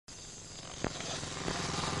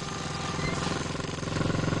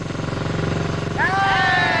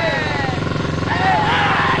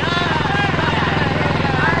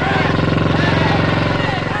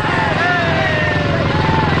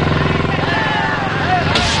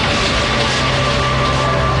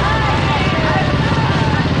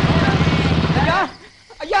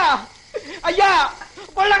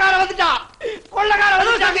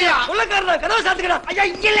கதவை சாத்துக்கடா. ஐயா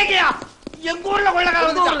இங்க இல்லையா? எங்க ஊர்ல கொள்ளக்காரன்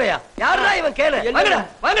வந்துட்டான்லையா? யாரா இவன் கேளு. வாங்கடா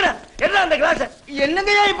வாங்கடா. என்ன அந்த கிளாஸ்?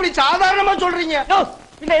 என்னங்கய்யா இப்படி சாதாரணமா சொல்றீங்க?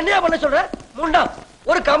 பின்ன என்னையா பண்ண சொல்ற? முண்டா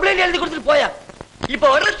ஒரு கம்ப்ளைண்ட் எழுதி கொடுத்துட்டு போயா. இப்ப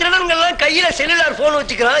வர்ற திருடன்கள் எல்லாம் கையில செல்லுலார் போன்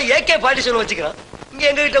வச்சுக்கிறான், AK-47 வச்சுக்கிறான். இங்க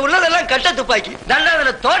எங்க கிட்ட உள்ளதெல்லாம் கட்ட துப்பாக்கி.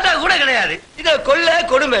 தண்டாதுல தோட்டா கூட கிடையாது. இத கொல்ல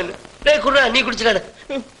கொடுமைன்னு. டேய் குடுறா, நீ குடிச்சிடாத.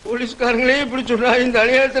 போலீஸ்காரங்களே இப்படி சொன்னா இந்த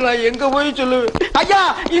அநியாயத்தை நான் எங்க போய் சொல்லுவேன்? ஐயா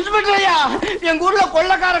இன்ஸ்பெக்டர் ஐயா, எங்க ஊர்ல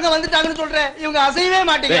கொள்ளக்காரங்க வந்துட்டாங்கன்னு சொல்றேன். இவங்க அசையவே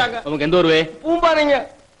மாட்டேங்கிறாங்க. உனக்கு எந்த ஊரு? பூம்பாறைங்க.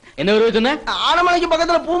 என்ன ஊரு சொன்ன? ஆனமலைக்கு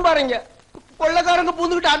பக்கத்துல பூம்பாறைங்க. கொள்ளக்காரங்க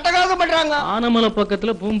பூந்துகிட்டு அட்டகாசம் பண்றாங்க. ஆனமலை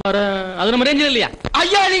பக்கத்துல பூம்பாறை, அது நம்ம ரேஞ்சில் இல்லையா?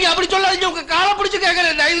 ஐயா நீங்க அப்படி சொல்லாதீங்க, உங்க காலை பிடிச்சு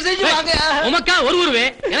கேக்குறேன், தயவு செஞ்சு வாங்க. உமக்கா ஒரு ஊருவே,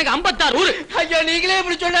 எனக்கு 56 ஊரு. ஐயா நீங்களே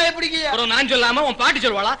இப்படி சொன்னா எப்படிங்க? நான் சொல்லாம உன் பாட்டி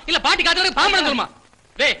சொல்வாளா? இல்ல பாட்டி காட்டுறதுக்கு பாம்பளம் சொல்லுமா?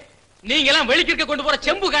 டேய் நீங்க எல்லாம் வெளிக்கிற கொண்டு போற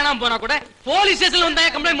செம்பு காணாம போனா கூட போலீஸ் ஸ்டேஷன்ல வந்தா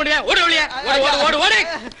கம்ப்ளைண்ட் பண்ணுவேன். ஓடு வெளிய, ஓடு ஓடு.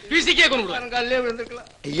 பிசிக்கே கொண்டு விடுவாங்க. கல்லே விழுந்துக்கலாம்.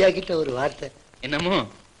 ஐயா கிட்ட ஒரு வார்த்தை. என்னமோ?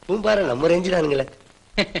 பூம்பாறை நம்ம ரேஞ்சு தானுங்களே.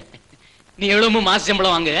 நீ எவ்வளவு மாச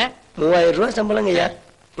சம்பளம் வாங்க? 3000 ரூபாய் சம்பளங்க ஐயா.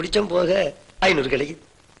 பிடிச்சம் போக 500 கிடைக்குது.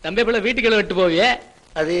 தம்பி பிள்ளை வீட்டுக்குள்ள விட்டு போவியே,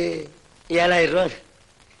 அது 7000 ரூபாய்.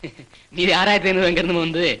 நீ 6500 எங்க இருந்து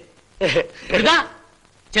வந்து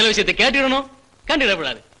சில விஷயத்தை கேட்டுடணும்,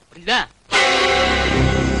 கண்டுடப்படாது. புரிஞ்சுதா?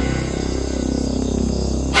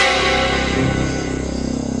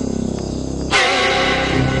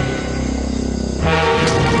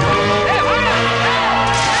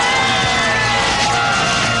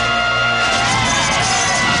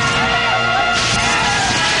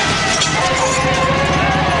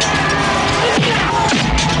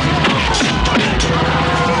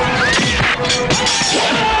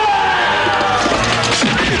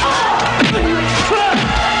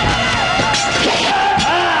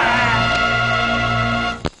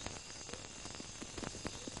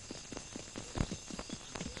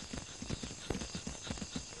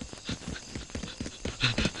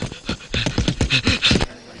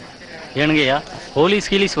 ஏனுங்கய்யா, போலீஸ்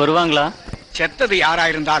கீலீஸ் வருவாங்களா? செத்தது யாரா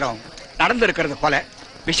இருந்தாலும் நடந்திருக்கிறது போல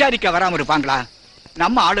விசாரிக்க வராம இருப்பாங்களா?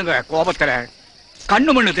 நம்ம ஆளுங்க கோபத்துல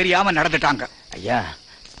கண்ணு மண்ணு தெரியாம நடந்துட்டாங்க. ஐயா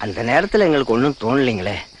அந்த நேரத்துல எங்களுக்கு ஒண்ணும்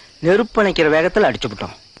தோணலைங்களே, நெருப்பணைக்கிற வேகத்துல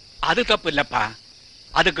அடிச்சுவிட்டோம். அது தப்பு இல்லப்பா,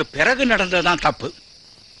 அதுக்கு பிறகு நடந்ததுதான் தப்பு.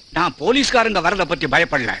 நான் போலீஸ்காரங்க வரத பத்தி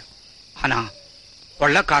பயப்படல, ஆனா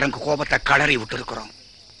கொள்ளக்காரங்க கோபத்தை கலறி விட்டு இருக்கிறோம்.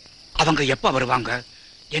 அவங்க எப்ப வருவாங்க,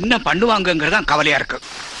 என்ன பண்ணுவாங்கங்கறதான் கவலையா இருக்கு.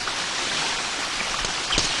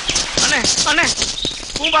 அண்ணே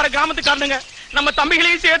பூம்பாறை கிராமத்துக்காரனுங்க நம்ம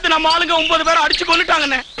தம்பிகளையும் சேர்த்து நம்ம ஆளுங்க 9 பேரை அடிச்சு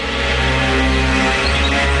கொண்டுட்டாங்கண்ணே.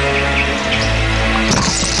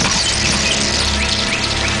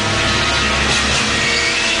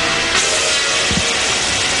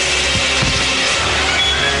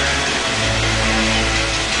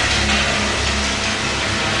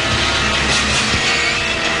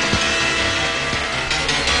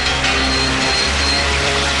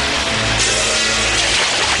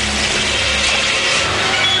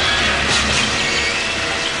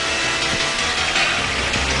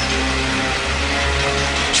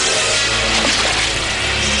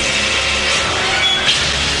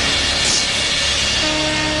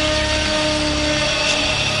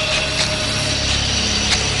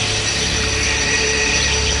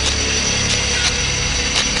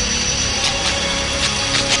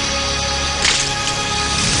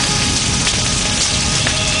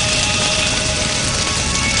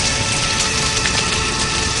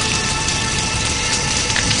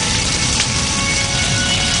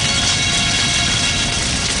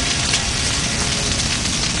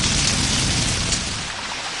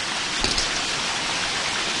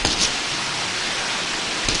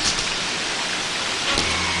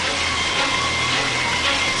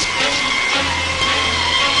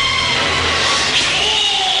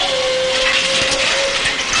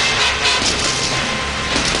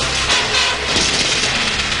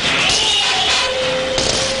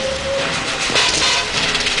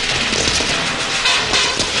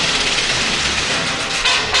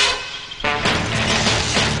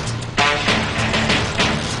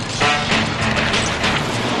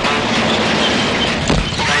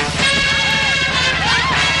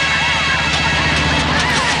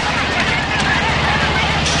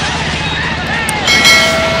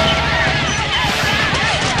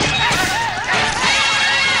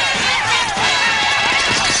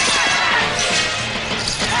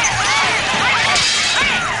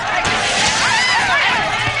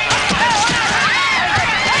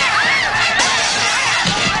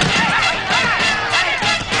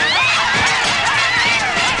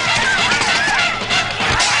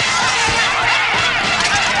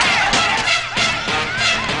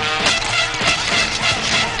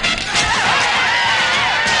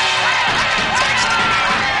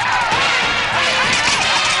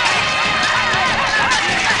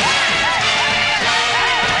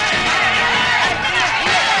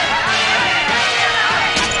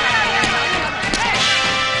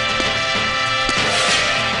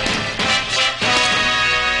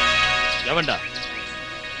 எவன்டா?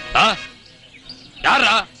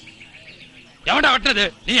 யாரா? எவன்டா வெட்டது?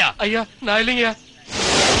 நீயா? ஐயா நான் இல்லைங்க.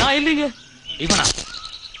 நான் இல்லைங்க. இவனா?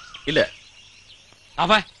 இல்ல.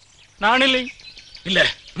 அவன்? நான் இல்லை. இல்ல.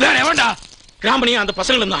 வேற எவன்டா? கிராமணி அந்த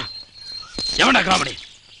பசங்களும் தான். எவன்டா கிராமணி?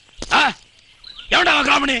 எவன்டா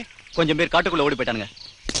கிராமணி? கொஞ்சம் பேர் காட்டுக்குள்ள ஓடி போயிட்டானுங்க.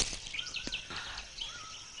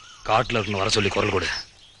 காட்டுல இருந்து வர சொல்லி குரல் கொடு.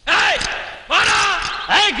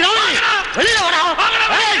 கிராமணி வெளியில வரா.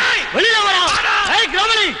 வெளியில வரா.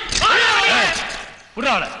 கிராமணி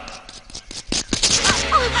புறாவல.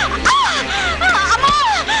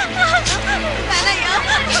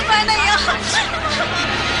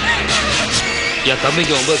 என்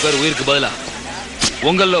தம்பிக்கு 9 பேர் உயிருக்கு பதிலா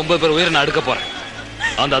உங்கள 9 பேர் உயிரை நான் எடுக்க போறேன்.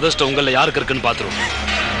 அந்த அதிர்ஷ்டம் உங்கள யாருக்கு இருக்குன்னு பாத்துருவோம்.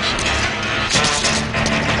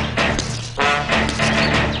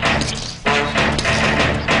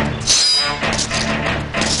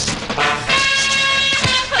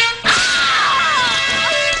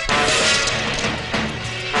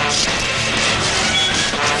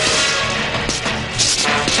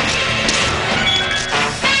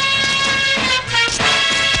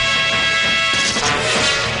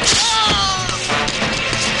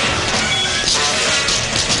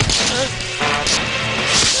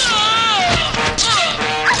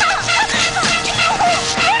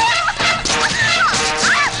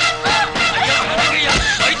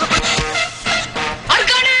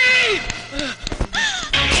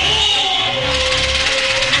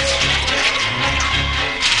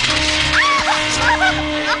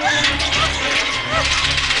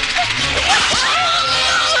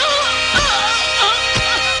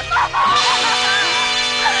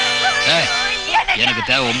 எனக்கு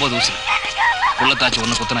தேவை 9 ஊசி. புள்ளத்தாச்சு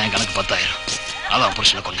ஒண்ணு குத்துனா என் கணக்கு 10,000. அதான்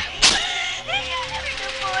புருஷனை கொண்டு.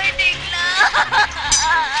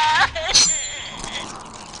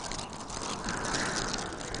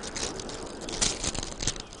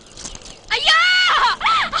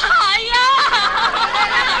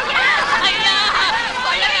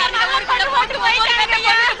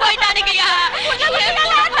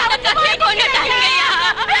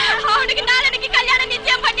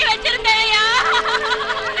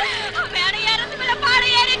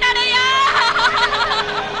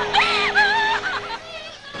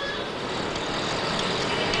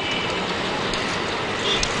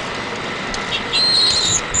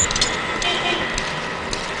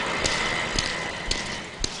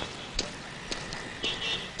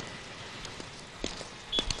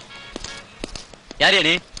 யாரியா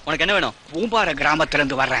நீ? உனக்கு என்ன வேணும்? பூம்பார கிராமத்துல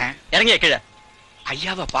இருந்து வர்றேன். இறங்கிய கீழே.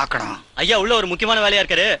 ஐயாவை பார்க்கணும். ஐயா உள்ள ஒரு முக்கியமான வேலையா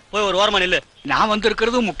இருக்காரு. போய் ஒரு ஓரமா நில்லு. நான்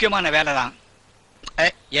வந்திருக்கிறது முக்கியமான வேலை தான்.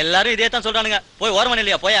 எல்லாரும் இதே தான் சொல்றானுங்க. போய் ஓரமா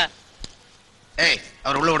நில்லையா? போயா.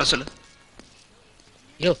 அவர் உள்ள விட சொல்லு.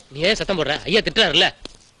 யோ நீ ஏன் சத்தம் போடுற? ஐயா திட்டுறாருல்ல.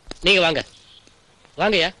 நீங்க வாங்க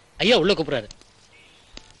வாங்கய்யா. ஐயா உள்ள கூப்பிடுறாரு.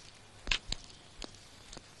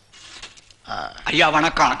 ஐயா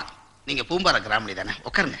வணக்கம். நீங்க பூம்பார கிராமணி தானே?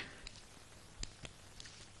 உட்காருங்க.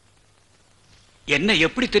 என்ன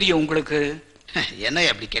எப்படி தெரியும் உங்களுக்கு? என்ன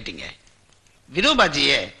அப்படி கேட்டீங்க?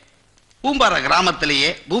 வினோபாஜியே பூம்பார கிராமத்திலேயே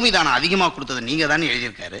பூமி தானம் அதிகமா கொடுத்தது நீங்க தானே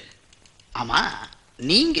எழுதியிருக்காரு. ஆமா,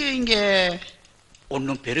 நீங்க இங்க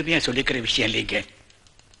ஒன்னும் பெருமையா சொல்லிக்கிற விஷயம் இல்லைங்க.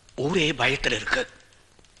 ஊரே பயத்துல இருக்கு.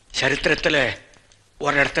 சரித்திரத்துல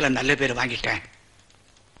ஒரு இடத்துல நல்ல பேர் வாங்கிட்டேன்,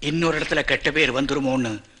 இன்னொரு இடத்துல கெட்ட பேர்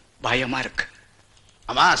வந்துருமோன்னு பயமா இருக்கு.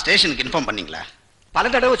 ஆமா, ஸ்டேஷனுக்கு இன்ஃபார்ம் பண்ணீங்களா? பல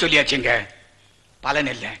தடவை சொல்லியாச்சுங்க,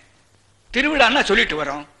 பலன் இல்லை. திருவிழான்னா சொல்லிட்டு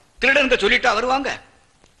வரோம், திருடனுங்க சொல்லிட்டா வருவாங்க.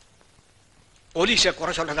 போலீஸை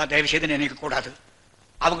குறை சொல்லதா தயவு செய்து நினைக்க கூடாது.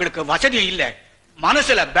 அவங்களுக்கு வசதி இல்லை,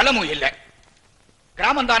 மனசுல பலமும் இல்லை.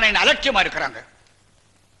 கிராமம் தானே அலட்சியமா இருக்கிறாங்க.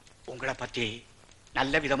 உங்களை பத்தி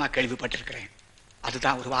நல்ல விதமா கேள்விப்பட்டிருக்கிறேன்.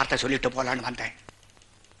 அதுதான் ஒரு வார்த்தை சொல்லிட்டு போலான்னு வந்தேன்.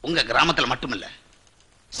 உங்க கிராமத்துல மட்டும் இல்ல,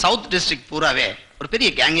 சவுத் டிஸ்ட்ரிக்ட் பூராவே ஒரு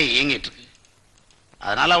பெரிய கேங்கே இயங்கிட்டு இருக்கு.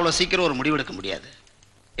 அதனால அவ்வளவு சீக்கிரம் ஒரு முடிவெடுக்க முடியாது.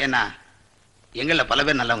 ஏன்னா எங்கள பல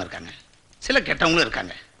பேர் நல்லவங்க இருக்காங்க, சில கெட்டவங்களும்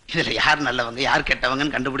இருக்காங்க. இதுல யார் நல்லவங்க யார்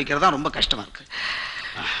கெட்டவங்கன்னு கண்டுபிடிக்கிறது தான் ரொம்ப கஷ்டமா இருக்கு.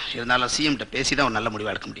 இருந்தாலும் சிஎம்கிட்ட பேசி தான் ஒரு நல்ல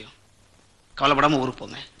முடிவு எடுக்க முடியும். கவலைப்படாம ஊருக்கு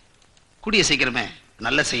போங்க, கூடிய சீக்கிரமே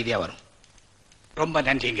நல்ல செய்தியா வரும். ரொம்ப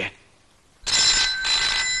நன்றிங்க.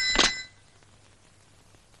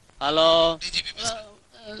 ஹலோ,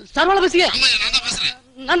 சர்வால பேசிய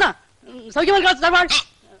நான் தான். சௌக்கியமா இருக்கா சர்வால்?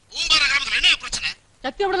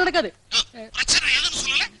 சத்தியம் அப்படி நடக்காது.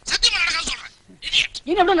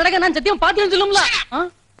 இனி அப்படி நடக்க நான் சத்தியம் பாத்தியம் சொல்லுங்களா?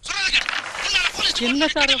 என்ன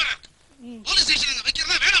சார்?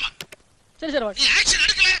 சரி சார்,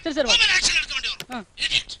 சரி சார்.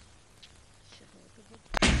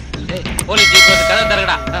 போலீஸ் ஜீப் வந்து கதை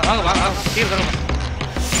தரங்கடா. வாங்க வாங்க ஜீப் தரங்க.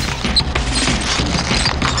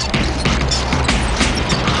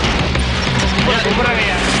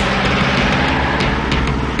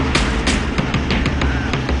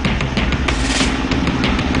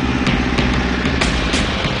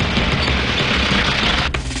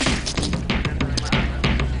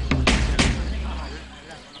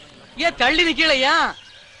 ஏன் தள்ளி நிக்கலையா?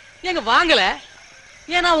 எங்க வாங்கல?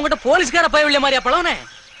 ஏன்னா உங்ககிட்ட போலீஸ்கார பயவில்லை மாதிரியா பழவனே?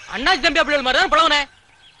 அண்ணாச்சி தம்பி அப்படி மாதிரி தான் பழவனே.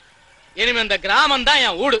 இனிமே இந்த கிராமம் தான்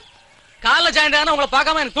என் ஊடு. காலைல சாயந்தரம் உங்களை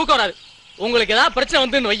பார்க்காம எனக்கு தூக்கம் வராது. உங்களுக்கு ஏதாவது பிரச்சனை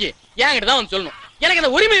வந்துன்னு வை, என்கிட்ட தான் வந்து சொல்லணும். எனக்கு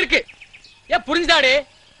இந்த உரிமை இருக்கு. ஏன் புரிஞ்சுதாடே?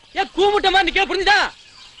 ஏன் கூமுட்ட மாதிரி நிக்க புரிஞ்சுதா?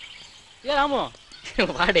 ஏ ராமோ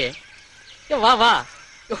வாடே, வா வா,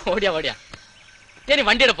 ஓடியா ஓடியா. சரி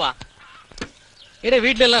வண்டி எடுப்பா. ஏடே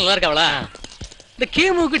வீட்டுல எல்லாம் நல்லா இருக்காவளா? இந்த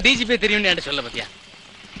கேமுக்கு டிஜிபி தெரியும்னு சொல்ல பத்தியா?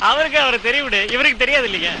 அவருக்கு அவரை தெரியும், இவருக்கு தெரியாது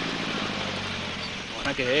இல்லைங்க.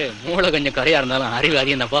 உனக்கு மூளை கொஞ்சம் கரையா இருந்தாலும் அறிவு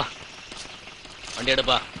அதிகம் தான்ப்பா. வண்டி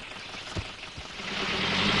எடுப்பா.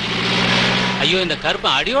 ஐயோ இந்த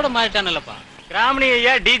கருப்பன் அடியோட மாறிட்டானல்லப்பா. கிராமணி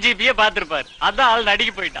ஐயா டிஜிபியே பார்த்திருப்பாரு, அதான் ஆள்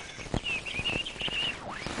நடிக்க போயிட்டான்.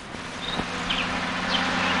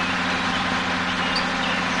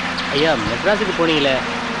 ஐயா மெட்ராஸுக்கு போனீங்களே,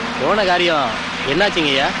 போன காரியம்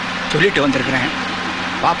என்னாச்சுங்க ஐயா? சொல்லிட்டு வந்திருக்கிறேன்,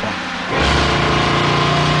 பாப்போம்.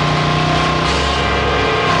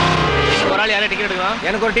 ஒரு ஆள் யாரும் டிக்கெட் எடுக்கலாம்?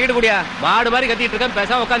 எனக்கு ஒரு டிக்கெட் குடியா. மாடு மாதிரி கத்திட்டு இருக்கேன்,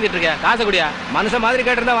 பேசாம உட்காந்துட்டு இருக்கேன். காசை குடியா. மனுஷன் மாதிரி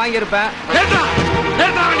கேட்டிருந்தா வாங்கியிருப்பேன்.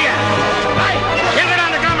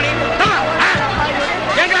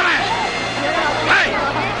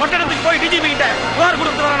 கொட்டடத்துக்கு போய் டிஜிபி கிட்ட புகார்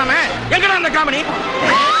கொடுத்து வரானே, எங்கடா அந்த காமெடி?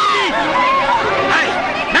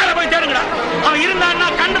 மேல போய் தேடுங்கடா. அவன் இருந்தான்னா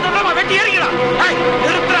கண்டு தொடாம வெட்டி எறிகிறான்.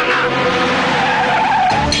 நிறுத்துறானா?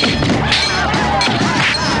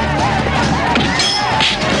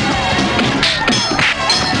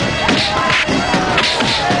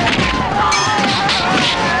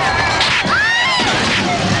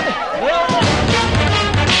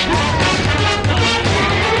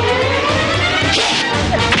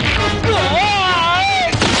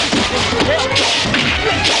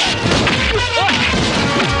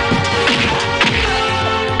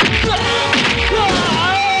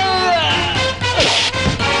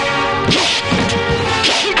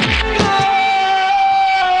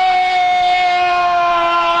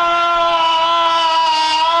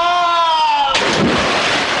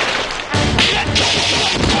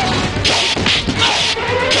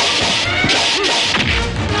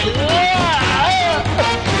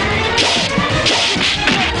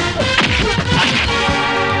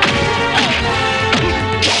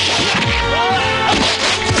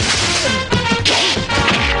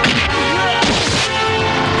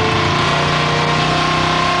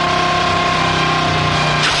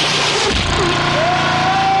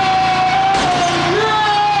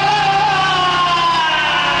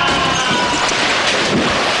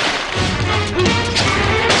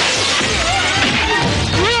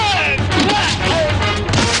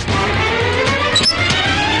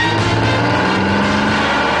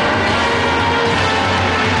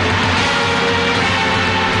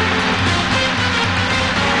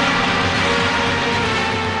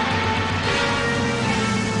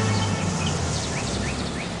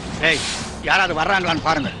 யாராவது வர்றாங்களான்னு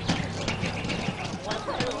பாருங்க.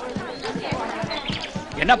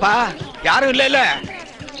 என்னப்பா யாரும் இல்ல? இல்ல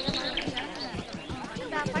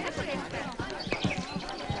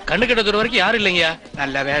கண்ணு கிட்ட தூரம் வரைக்கும் யாரும் இல்லைங்கய்யா.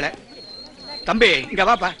 நல்ல வேலை. தம்பி இங்க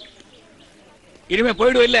வாப்பா. இனிமே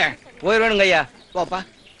போயிடுவோம். இல்ல போயிடுவேனுங்க ஐயா. போப்பா.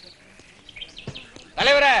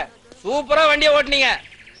 தலைவரே சூப்பரா வண்டியை ஓட்டுனீங்க.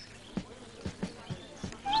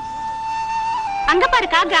 அங்க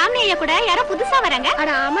பாருக்கா, கிராமி ஐயா கூட யாரோ புதுசா வராங்க.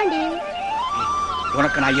 அட ஆமாண்டி.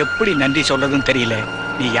 உனக்கு நான் எப்படி நன்றி சொல்றதுன்னு தெரியல.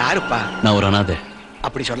 நீ யாருப்பா? நான் ஒரு அனாதை.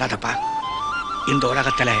 அப்படி சொல்லாதப்பா. இந்த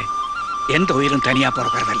உலகத்துல எந்த உயிரும் தனியா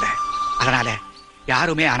பிறக்கறதில்ல. அதனால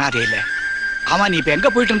யாருமே அனாதை இல்ல. ஆமா நீ இப்ப எங்க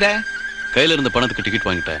போயிட்டு இருந்த? கையில இருந்த பணத்துக்கு டிக்கெட்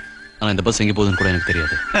வாங்கிட்டேன். ஆனா இந்த பஸ் எங்க போகுதுன்னு கூட எனக்கு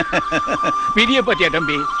தெரியாது. விதிய பத்தியா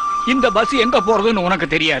தம்பி? இந்த பஸ் எங்க போறதுன்னு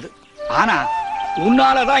உனக்கு தெரியாது. ஆனா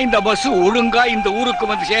உன்னாலதான் இந்த பஸ் ஒழுங்கா இந்த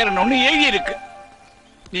ஊருக்கு வந்து சேரணும்னு எழுதி இருக்கு.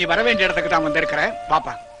 நீ வர வேண்டிய இடத்துக்கு தான் வந்திருக்கிற.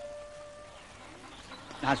 பாப்பா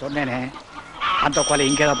நான் சொன்னேனே, அந்த கொலை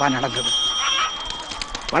இங்கேதான்ப்பா நடந்தது.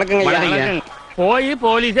 வணக்கங்க. போய்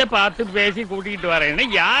போலீஸை பார்த்து பேசி கூட்டிட்டு வரேன்னு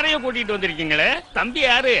யாரையும் கூட்டிட்டு வந்திருக்கீங்களே? தம்பி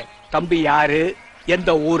யாரு? தம்பி யாரு,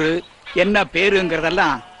 எந்த ஊரு, என்ன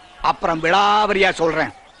பேருங்கிறதெல்லாம் அப்புறம் விளாவரியா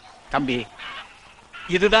சொல்றேன். தம்பி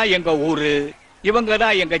இதுதான் எங்க ஊரு, இவங்க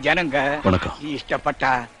தான் எங்க ஜனங்க. வணக்கம். நீ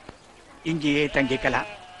இஷ்டப்பட்டா இங்கேயே தங்கிக்கலாம்.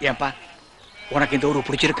 ஏன்பா உனக்கு இந்த ஊரு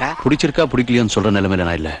பிடிச்சிருக்கா? பிடிச்சிருக்கா பிடிக்கலையான்னு சொல்ற நிலைமையில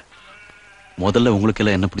நான் இல்ல. முதல்ல உங்களுக்கு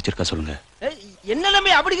எல்லாம் என்ன பிடிச்சிருக்கா சொல்லுங்க. என்ன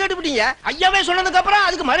நம்பி அப்படி கேட்டுப்பிட்டீங்க? ஐயாவே சொன்னதுக்கு அப்புறம்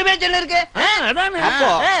அதுக்கு மறுபேச்சு என்ன இருக்கு? அப்போ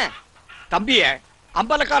தம்பிய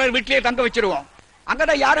அம்பலக்காரர் வீட்லயே தங்க வச்சிருவோம்.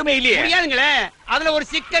 அங்கதான் யாருமே இல்லையே. முடியாதுங்களே. அதுல ஒரு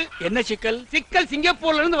சிக்கல். என்ன சிக்கல்? சிக்கல்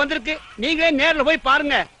சிங்கப்பூர்ல இருந்து வந்திருக்கு. நீங்களே நேர்ல போய்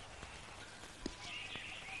பாருங்க.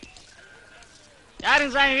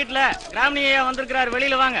 யாருங்க சாமி வீட்டுல? கிராமணி ஐயா வந்திருக்கிறாரு,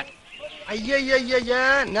 வெளியில வாங்க. ஐய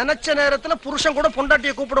நினைச்ச நேரத்துல புருஷன் கூட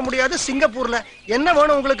பொண்டாட்டியை கூப்பிட முடியாது சிங்கப்பூர்ல. என்ன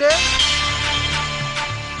வேணும் உங்களுக்கு?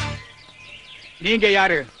 நீங்க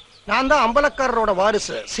யாரு? நான் தான் அம்பலக்காரரோட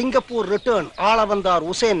வாரிசு. சிங்கப்பூர் ரிட்டர்ன் ஆள வந்தார்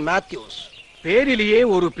உசேன் மேத்யூஸ். பேரிலேயே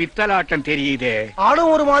ஒரு பித்தலாட்டம் தெரியுதே.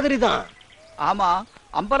 ஆளும் ஒரு மாதிரி தான். ஆமா,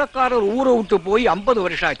 அம்பலக்காரர் ஊரை விட்டு போய் 50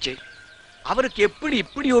 வருஷம் ஆச்சு. அவருக்கு எப்படி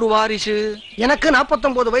இப்படி ஒரு வாரிசு? எனக்கு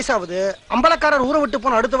 49 வயசாகுது. அம்பலக்காரர் ஊரை விட்டு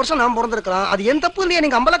போன அடுத்த வருஷம் நான் பிறந்திருக்கலாம். அது என் தப்பு இல்லையா?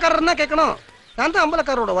 நீங்க அம்பலக்காரர் தான் கேட்கணும். நான் தான்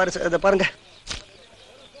அம்பலக்காரரோட வாரிசு. இதை பாருங்க,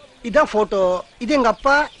 இதான் போட்டோ. இது எங்க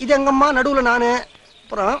அப்பா, இது எங்க அம்மா, நடுவுல நானு.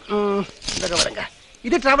 அப்புறம் இந்த வரங்க,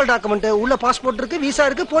 இது டிராவல் டாக்குமெண்ட். உள்ள பாஸ்போர்ட் இருக்கு, விசா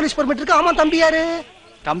இருக்கு, போலீஸ் பெர்மிட் இருக்கு. ஆமா, தம்பி யாரு?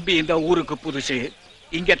 தம்பி இந்த ஊருக்கு புதுசு,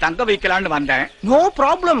 இங்க தங்க வைக்கலான்னு வந்தேன். No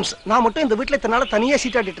problems. நான் மட்டும் இந்த வீட்டுல இத்தனால தனியா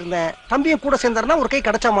சீட்டாடிட்டு இருந்தேன். தம்பியும் கூட சேர்ந்தாருன்னா ஒரு கை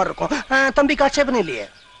கிடைச்ச மாதிரி இருக்கும். தம்பி காட்சேபன் இல்லையே.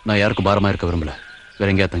 நான் யாருக்கும் பாரமா இருக்க விரும்பல,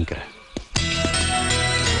 வேற எங்கேயா தங்கிக்கிறேன்.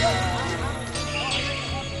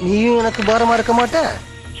 நீயும் எனக்கு பாரமா இருக்க மாட்ட,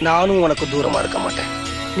 நானும் உனக்கு தூரமா இருக்க மாட்டேன்.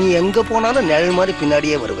 நீ எங்க போனாலும் நிழல் மாதிரி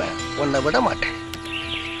பின்னாடியே வருவேன். உன்னை விட மாட்டேன்.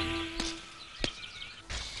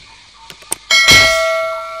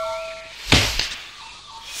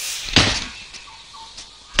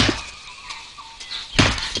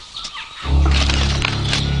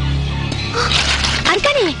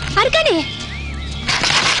 அர்கானே,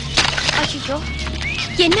 ஐயோ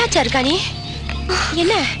என்னாச்சு அர்கானே?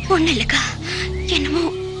 என்ன? ஒண்ணு இல்லக்கா, என்னமோ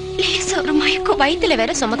லேசா ஒரு மயக்கம். வயித்துல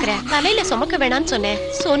வேற சுமக்கிறேன், தலையில சுமக்க வேணான்னு சொன்னேன்.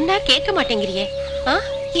 சொன்னா கேட்க மாட்டேங்கிறியே.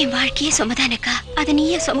 என் வாழ்க்கையே சுமதானக்கா, அதை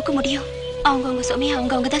நீயே சுமக்க முடியும்? அவங்கவுங்க சுமைய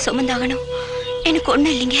அவங்கவுங்க தான் சுமந்தாகணும். எனக்கு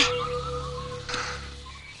ஒண்ணு இல்லைங்க.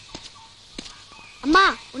 அம்மா,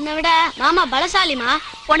 உன்னை விட மாமா பலசாலிமா.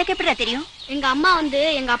 உனக்கு எப்படிடா தெரியும்? எங்க அம்மா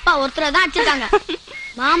எங்க அப்பா ஒருத்தரை தான் அடிச்சிருக்காங்க.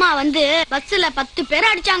 மாமா பஸ்ல 10 பேர்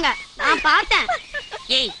அடிச்சாங்க, நான் பார்த்தேன்.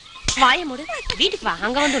 ஏய் வாய மூடு, வீட்டுக்கு வா,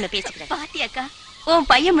 அங்க வந்து உன்னை பேசிக்கிறேன். பாத்தியாக்கா, உன்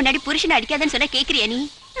பையன் முன்னாடி புருஷனை அடிக்காதன்னு சொன்னா கேக்குறியா நீ?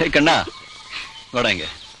 கண்ணா வாடா இங்க.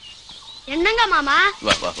 என்னங்க மாமா?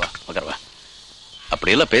 வா வா வா, உட்கார் வா.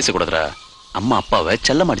 அப்படியெல்லாம் பேசக்கூடாதுடா, அம்மா அப்பாவை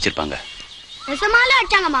செல்லம் அடிச்சிருப்பாங்க. நெசமால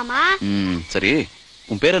அடிச்சாங்க மாமா. சரி,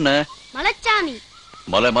 உன் பேர் என்ன? மலைச்சாமி.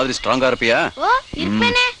 மலை மாதிரி ஸ்ட்ராங்கா இருப்பியா? ஓ,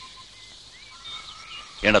 இருப்பேனே.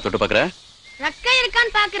 ஏண்டா தொட்டு பாக்குற? ரக்கை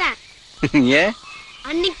இருக்கான்னு பாக்குறேன். ஏன்?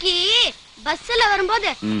 அன்னைக்கு பஸ்ல வரும்போது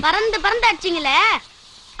பறந்து பறந்து அடிச்சீங்களே,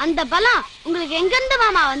 அந்த பலம் உங்களுக்கு எங்க இருந்து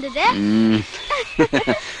மாமா வந்தது?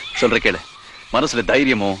 சொல்ற கேளு, மனசுல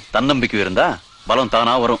தைரியமும் தன்னம்பிக்கையும் இருந்தா பலம்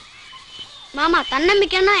தானா வரும். மாமா,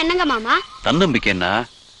 தன்னம்பிக்கைன்னா என்னங்க மாமா? தன்னம்பிக்கைன்னா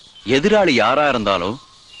எதிராளி யாரா இருந்தாலும்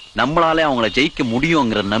நம்மளாலே அவங்கள ஜெயிக்க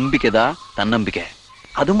முடியுங்கிற நம்பிக்கை தான் தன்னம்பிக்கை.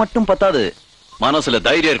 அது மட்டும் பத்தாது, மனசுல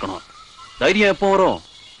தைரியம் இருக்கணும். தைரியம் எப்போ வரும்?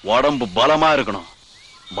 உடம்பு பலமா இருக்கணும்.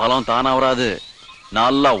 பலம் தானா வராது,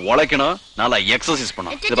 நல்லா உழைக்கணும், நல்லா எக்ஸசைஸ்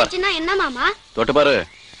பண்ணணும். என்ன மாமா? தொட்டு பாரு,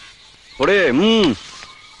 கொடு.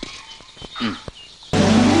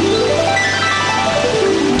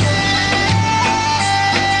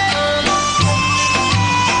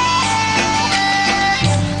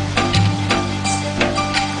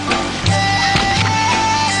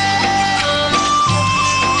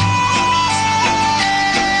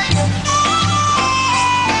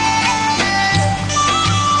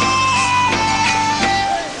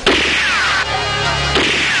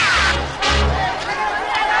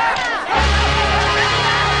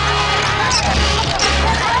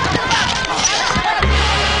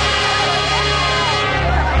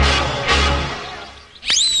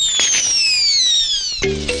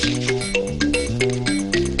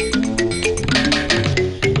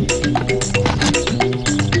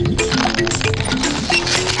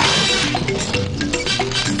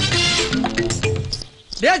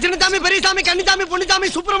 சின்னசாமி, பெரியசாமி, கன்னிசாமி, பொன்னிசாமி,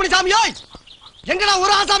 சுப்பிரமணிய சாமி, எங்கடா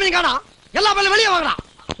ஒரு ஆசாமி காணா? எல்லா பள்ளியும் வெளியே வாங்கடா.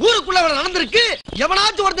 ஊருக்குள்ள நடந்திருக்கு,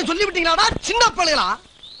 எவனாச்சும் ஒருத்தன் சொல்லி விட்டீங்களாடா சின்ன பள்ளிகளா?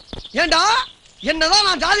 ஏண்டா, என்னதான்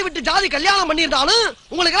நான் ஜாதி விட்டு ஜாதி கல்யாணம் பண்ணியிருந்தாலும்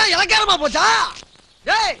உங்களுக்கு எல்லாம் இலக்காரமா போச்சா?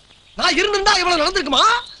 ஏய், நான் இருந்திருந்தா இவ்வளவு நடந்திருக்குமா?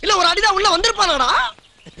 இல்ல ஒரு அடிதான் உள்ள வந்திருப்பானாடா?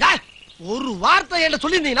 ஒரு வார்த்தை என்ன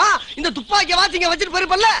சொல்லியிருந்தீங்கன்னா இந்த துப்பாக்கிய வாசிங்க வச்சுட்டு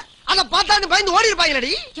போயிருப்பல்ல, அதை பார்த்தா பயந்து ஓடி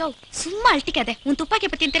இருப்பாங்களடி. சும்மா அழட்டிக்காத, உன்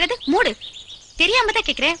துப்பாக்கிய பத்தி தெரியாது மூடு. தெரியாம தான்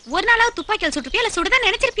கேக்குறேன், ஒரு நாளாவது துப்பாக்கியால் சுட்டுப்பியா இல்ல சுடுதான்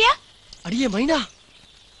நினைச்சிருப்பியா? அடியே மைனா,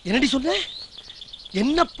 என்னடி சொன்ன?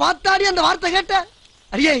 என்ன பார்த்தாடி அந்த வார்த்தை கேட்ட?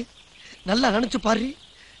 அடியே நல்லா நினைச்சு பாரு.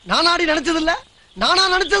 நானாடி நினைச்சதில்ல, நானா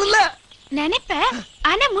நினைச்சதில்ல. நினைப்ப,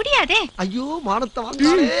 ஆனா முடியாதே. ஐயோ, மானத்தை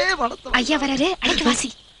வாங்காரே, மானத்தை. ஐயா வராரு, அடக்கி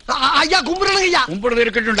வாசி. ஐயா கும்பிடுங்க ஐயா. கும்பிடுறது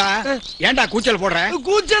இருக்கட்டும்டா, ஏன்டா கூச்சல் போடுற?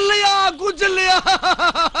 கூச்சல்லையா, கூச்சல்லையா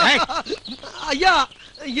ஐயா?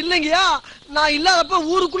 இல்லைங்கய்யா, நான் இல்லாதப்ப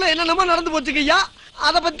ஊருக்குள்ள என்னென்னமோ நடந்து போச்சுங்கய்யா.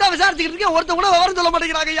 அதை பத்தி தான் விசாரிச்சுக்கிட்டு இருக்கேன். ஒருத்த கூட விவரம் சொல்ல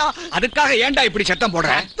மாட்டேங்கிறாங்க ஐயா. அதுக்காக ஏன்டா இப்படி சத்தம்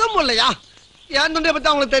போடுற? சத்தம் இல்லையா, என் தொண்டையை பத்தி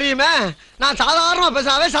அவங்களுக்கு தெரியுமே. நான் சாதாரணமா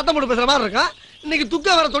பேசாவே சத்தம் போட்டு பேசுற மாதிரி இருக்கேன். இன்னைக்கு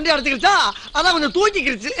துக்க வர தொண்டி அடைச்சிக்கிச்சா, அதான் கொஞ்சம்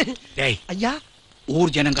தூக்கிக்கிடுச்சு. டேய் ஐயா,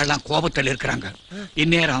 ஊர் ஜனங்கள்லாம் கோபத்தில் இருக்கிறாங்க.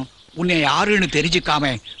 இந்நேரம் உன்னை யாருன்னு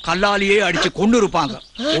தெரிஞ்சுக்காம கல்லாலேயே அடிச்சு கொண்டு இருப்பாங்க.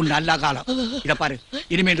 உன் நல்ல காலம். இத பாரு,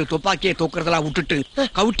 இனிமே இந்த துப்பாக்கியை தூக்குறதெல்லாம் விட்டுட்டு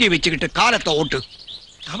கவுட்டியை வச்சுக்கிட்டு காலத்தை ஓட்டு.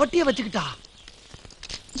 கவட்டிய வச்சுக்கிட்டா?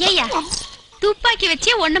 ஏய்யா, துப்பாக்கி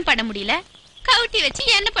வச்சே ஒண்ணும் பண்ண முடியல, கவுட்டி வச்சு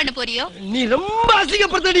என்ன பண்ண போறியோ? நீ ரொம்ப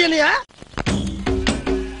அசிங்கப்படுத்தடி என்னைய.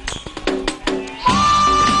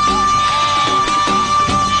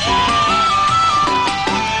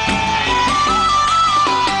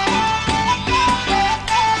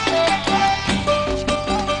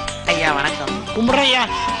 ஐயா வணக்கம். கும்பிடுறையா.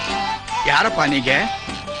 யாரப்பா நீங்க?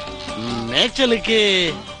 மேய்ச்சலுக்கு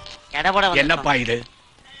என்னப்பா இது?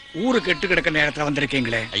 ஊரு கெட்டு கிடக்க நேரத்துல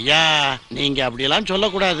வந்திருக்கீங்களே. ஐயா, நீங்க அப்படியெல்லாம்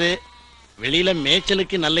சொல்லக்கூடாது. வெளியில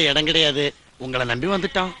மேய்ச்சலுக்கு நல்ல இடம் கிடையாது, உங்களை நம்பி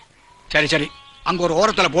வந்துட்டோம். சரி சரி, அங்க ஒரு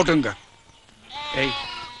ஓரத்துல போட்டுங்க. ஏய்,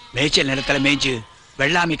 மேய்ச்சல் நிலத்துல மேய்ச்சு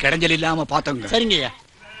வெள்ளாமி கிடைஞ்சல் இல்லாம பாத்துங்க. சரிங்கய்யா.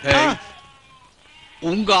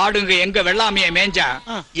 உங்க ஆளுங்க எங்க வெள்ளாமைய மேய்ஞ்சா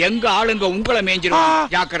எங்க ஆளுங்க உங்களை மேய்ஞ்சிரும்.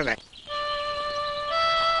 ஜாக்கிரதை.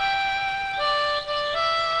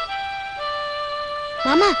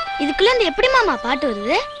 மாமா, இதுக்குள்ள இருந்து எப்படி மாமா பாட்டு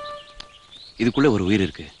வருது? இதுக்குள்ள ஒரு உயிர்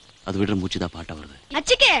இருக்கு, அது விடுற மூச்சுதான் பாட்டா வருது.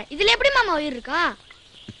 அச்சிக்கே, இதுல எப்படி மாமா உயிர் இருக்கா?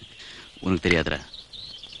 உனக்கு தெரியாதுடா.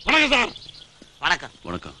 வணக்கம் சார். வணக்கம்.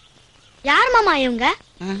 வணக்கம். யார் மாமா இவங்க?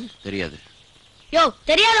 தெரியாது. யோ,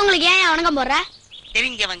 தெரியாதவங்களுக்கு ஏன் வணக்கம் போடுற?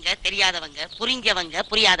 தெரிஞ்சவங்க தெரியாதவங்க, புரிஞ்சவங்க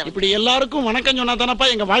புரியாதவங்க, இப்படி எல்லாருக்கும் வணக்கம் சொன்னா தானப்பா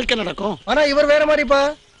எங்க வாழ்க்கை நடக்கும். ஆனா இவர் வேற மாதிரிப்பா.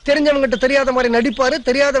 தெரிஞ்சவங்கிட்ட தெரியாத மாதிரி நடிப்பாரு,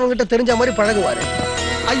 தெரியாதவங்கிட்ட தெரிஞ்ச மாதிரி பழகுவாரு.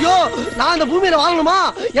 ஐயோ, நான் இந்த பூமியில வாழணுமா?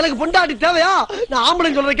 எனக்கு பொண்டாட்டி தேவையா? நான் ஆம்பளை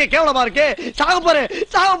சொல்றதுக்கே கேவலமா இருக்கே. சாக போறேன்,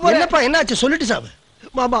 சாக போறேன். என்னப்பா என்னாச்சு? சொல்லிட்டு சாவு.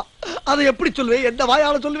 மாமா, அதை எப்படி சொல்லுவேன்? எந்த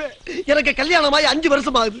வாயால சொல்லுவேன்? எனக்கு கல்யாணமாயி 5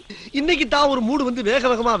 வருஷம் ஆகுது. இன்னைக்கு தான் ஒரு மூடு வந்து வேக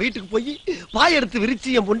வேகமா வீட்டுக்கு போய் பாய எடுத்து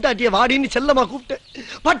விரிச்சு என் பொண்டாட்டிய வாடின்னு செல்லமா கூப்பிட்டேன்.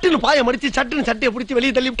 பட்டுன்னு பாய மடிச்சு சட்டுன்னு சட்டையை பிடிச்சி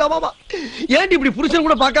வெளியே தள்ளி விட்டா. மாமா, ஏன்டி இப்படி புருஷன்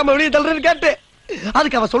கூட பார்க்காம வெளியே தள்ளுறேன்னு கேட்டேன்.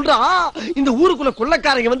 அதுக்கு அவ சொல்றா, இந்த ஊருக்குள்ள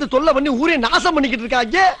கொள்ளக்காரங்க வந்து தொல்லை பண்ணி ஊரே நாசம் பண்ணிக்கிட்டு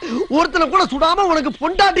இருக்காங்க, ஒருத்தனை கூட சுடாம உனக்கு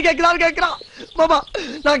பொண்டாட்டி கேட்கிறாரு கேட்கிறான். மாமா,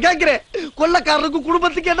 நான் கேட்கிறேன், கொள்ளக்காரனுக்கு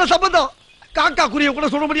குடும்பத்துக்கு என்ன சம்பந்தம்? காக்கா குறிய கூட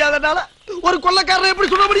சுட முடியாதனால ஒரு கொள்ளக்காரனை எப்படி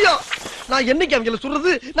சுட முடியும்? நான் என்னைக்கு அவங்கள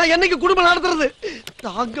சொல்றது? நான் என்னைக்கு குடும்பம் நடத்துறது?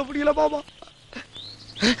 தாங்க முடியல மாமா.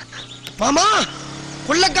 மாமா,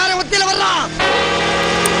 கொள்ளக்காரன் ஒத்தையில வர்றான்.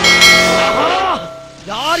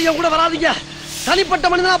 யார் என் கூட வராதீங்க, தனிப்பட்ட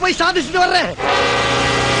மனிதனா போய் சாதிச்சுட்டு வர்றேன்.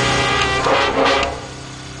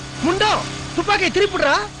 முண்டோ, துப்பாக்கியை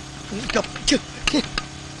திருப்பிடுறா.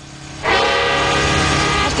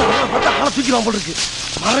 ஆளை தூக்கிடுவான் போல இருக்கு.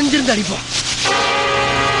 மறைஞ்சிருந்து அடிப்போம்.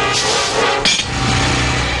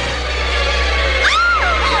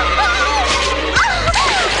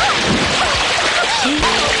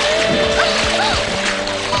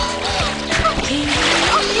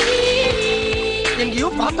 எங்கேயோ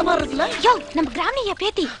பார்த்த மாதிரி இருக்குல்ல? யோ, நம்ம கிராமணியா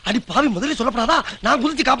பேத்தி. அடி பாவி, முதல்ல சொல்லப்படாதா? நான்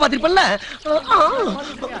குதிச்சு காப்பாத்திருப்பேன்ல.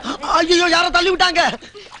 ஐயோ, யாரோ தள்ளி விட்டாங்க.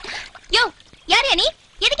 யோ, யாரையா நீ?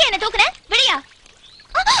 எதுக்கு என்ன தூக்குற? விடியா.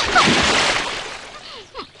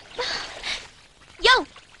 யோ,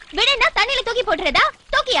 விடுனா தண்ணில தூக்கி போட்டுறதா?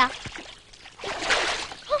 தூக்கியா?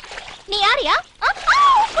 நீ யாரியா?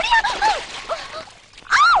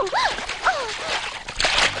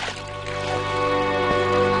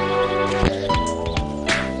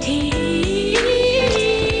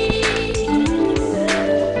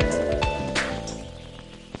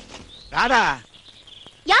 ராதா,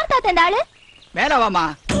 யார் தாத்தா இந்த ஆளு? மேல வாமா.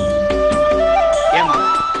 ஏமா,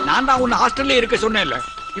 நான் தான் உன்னை ஹாஸ்டல்ல இருக்க சொன்னேன்ல.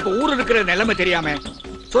 இப்ப ஊர் இருக்கிற நிலைமை தெரியாம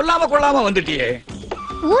சொல்லாம கொள்ளாம வந்துட்டியே.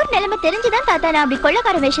 ஊர் நிலைமை தெரிஞ்சுதான் தாத்தா நான் அப்படி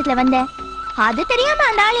கொள்ளக்கார வேஷத்துல வந்தேன். அது தெரியாம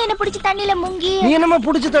அந்த ஆளு என்ன பிடிச்சு தண்ணியில முங்கி. நீ என்னமா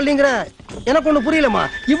புடிச்சு தள்ளிங்கிற? எனக்கு ஒண்ணு புரியலமா.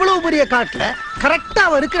 இவ்வளவு பெரிய காட்டுல கரெக்டா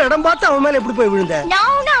அவன் இருக்கிற இடம் பார்த்து அவன் மேல எப்படி போய் விழுந்த?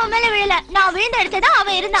 நான் ஒன்னும் அவன் மேல விழல, நான் விழுந்த இடத்துல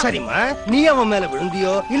அவன் இருந்தான். சரிம்மா, நீ அவன் மேல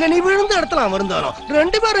விழுந்தியோ இல்ல நீ விழுந்த இடத்துல அவன் இருந்தானோ?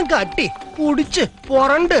 2 பேரும் கட்டி புடிச்சு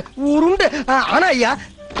புரண்டு உருண்டு. ஆனா ஐயா,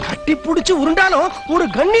 கட்டி புடிச்சு உருண்டாலும் ஒரு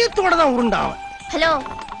கண்ணியத்தோட தான் உருண்டான். ஹலோ,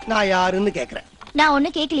 நான் யாருன்னு கேக்குறேன். நான் ஒண்ணு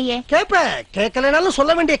கேக்கலையே. கேப்ப, கேட்கலனாலும்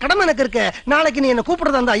சொல்ல வேண்டிய கடமை எனக்கு இருக்கு. நாளைக்கு நீ என்ன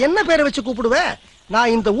கூப்பிடுறதா இருந்தா என்ன பேரை வச்சு கூப்பிடுவ?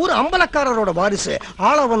 நான் இந்த ஊர் அம்பலக்காரரோட வாரிசு,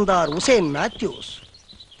 ஆள வந்தார் உசேன் மேத்யூஸ்.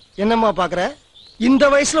 என்னம்மா பாக்குற? இந்த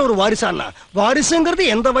வயசுல ஒரு வாரிசானா? வாரிசுங்கிறது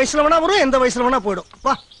எந்த வயசுல வேணா வரும், எந்த வயசுல வேணா போயிடும்.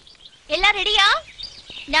 வா, எல்லாம் ரெடியா?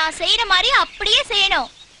 நான் செய்யற மாதிரி அப்படியே செய்யணும்.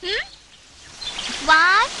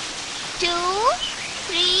 1 2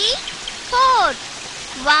 3 4.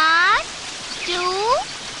 1 2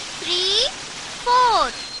 3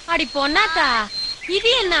 4. அடி பொன்னாத்தா,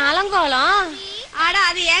 இது என்ன அலங்கோலம்? ஆடா,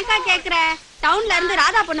 அது ஏன்க்கா கேக்குற? டவுன்ல இருந்து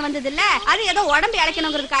ராதா பொண்ணு வந்தது இல்ல, அது ஏதோ உடம்பு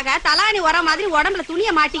இழைக்கணுங்கிறதுக்காக தலாணி உரம் மாதிரி உடம்புல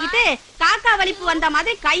துணியை மாட்டிக்கிட்டு காக்கா வலிப்பு வந்த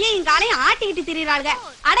மாதிரி கையையும் காலையும் ஆட்டிக்கிட்டு திரியுறாளுங்க.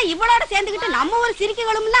 அட இவளோட சேர்ந்துக்கிட்டு நம்ம ஒரு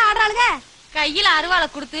சிரிக்கைகளும் ஆடுறாளுங்க. கையில அருவாளை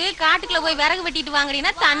கொடுத்து காட்டுக்குள்ள போய் விறகு வெட்டிட்டு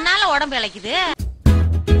வாங்குறீங்கன்னா தன்னால உடம்பு இழைக்குது.